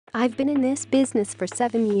I've been in this business for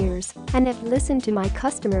 7 years and have listened to my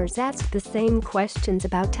customers ask the same questions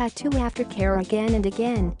about tattoo aftercare again and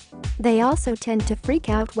again. They also tend to freak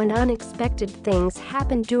out when unexpected things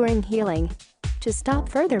happen during healing. To stop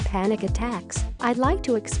further panic attacks, I'd like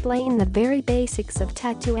to explain the very basics of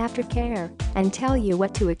tattoo aftercare and tell you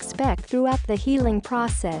what to expect throughout the healing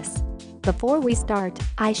process. Before we start,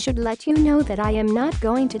 I should let you know that I am not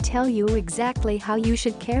going to tell you exactly how you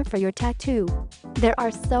should care for your tattoo. There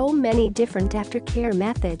are so many different aftercare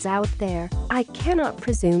methods out there, I cannot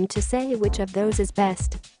presume to say which of those is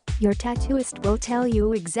best. Your tattooist will tell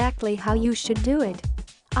you exactly how you should do it.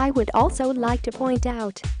 I would also like to point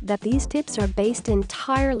out that these tips are based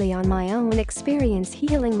entirely on my own experience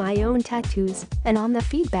healing my own tattoos and on the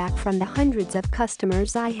feedback from the hundreds of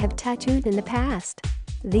customers I have tattooed in the past.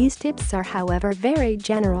 These tips are, however, very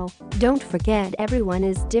general. Don't forget, everyone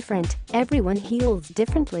is different, everyone heals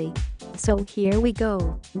differently. So here we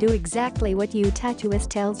go. Do exactly what your tattooist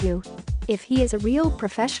tells you. If he is a real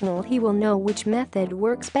professional, he will know which method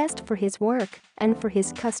works best for his work and for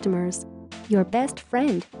his customers. Your best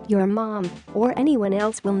friend, your mom, or anyone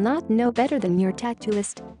else will not know better than your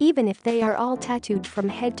tattooist, even if they are all tattooed from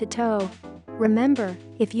head to toe. Remember,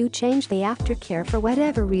 if you change the aftercare for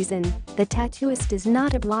whatever reason, the tattooist is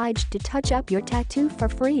not obliged to touch up your tattoo for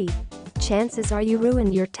free. Chances are you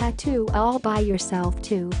ruined your tattoo all by yourself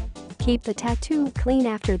too. Keep the tattoo clean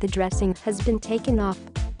after the dressing has been taken off.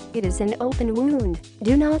 It is an open wound,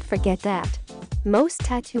 do not forget that. Most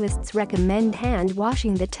tattooists recommend hand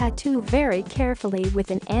washing the tattoo very carefully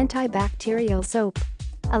with an antibacterial soap.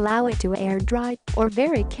 Allow it to air dry or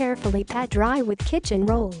very carefully pat dry with kitchen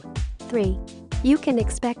roll. 3. You can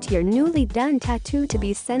expect your newly done tattoo to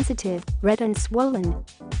be sensitive, red and swollen.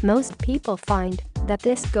 Most people find that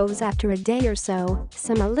this goes after a day or so,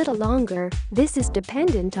 some a little longer. This is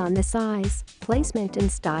dependent on the size, placement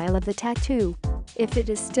and style of the tattoo. If it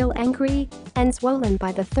is still angry and swollen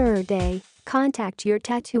by the 3rd day, contact your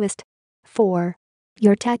tattooist. 4.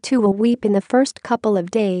 Your tattoo will weep in the first couple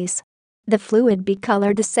of days. The fluid be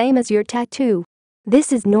colored the same as your tattoo.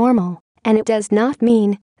 This is normal, and it does not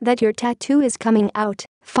mean that your tattoo is coming out.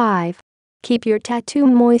 5. Keep your tattoo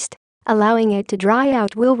moist. Allowing it to dry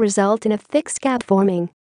out will result in a thick scab forming.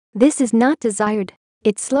 This is not desired.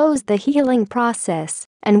 It slows the healing process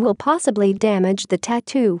and will possibly damage the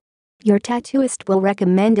tattoo. Your tattooist will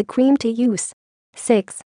recommend a cream to use.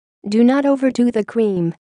 6. Do not overdo the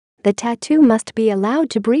cream. The tattoo must be allowed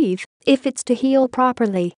to breathe if it's to heal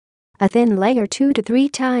properly. A thin layer 2 to 3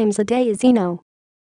 times a day is enough.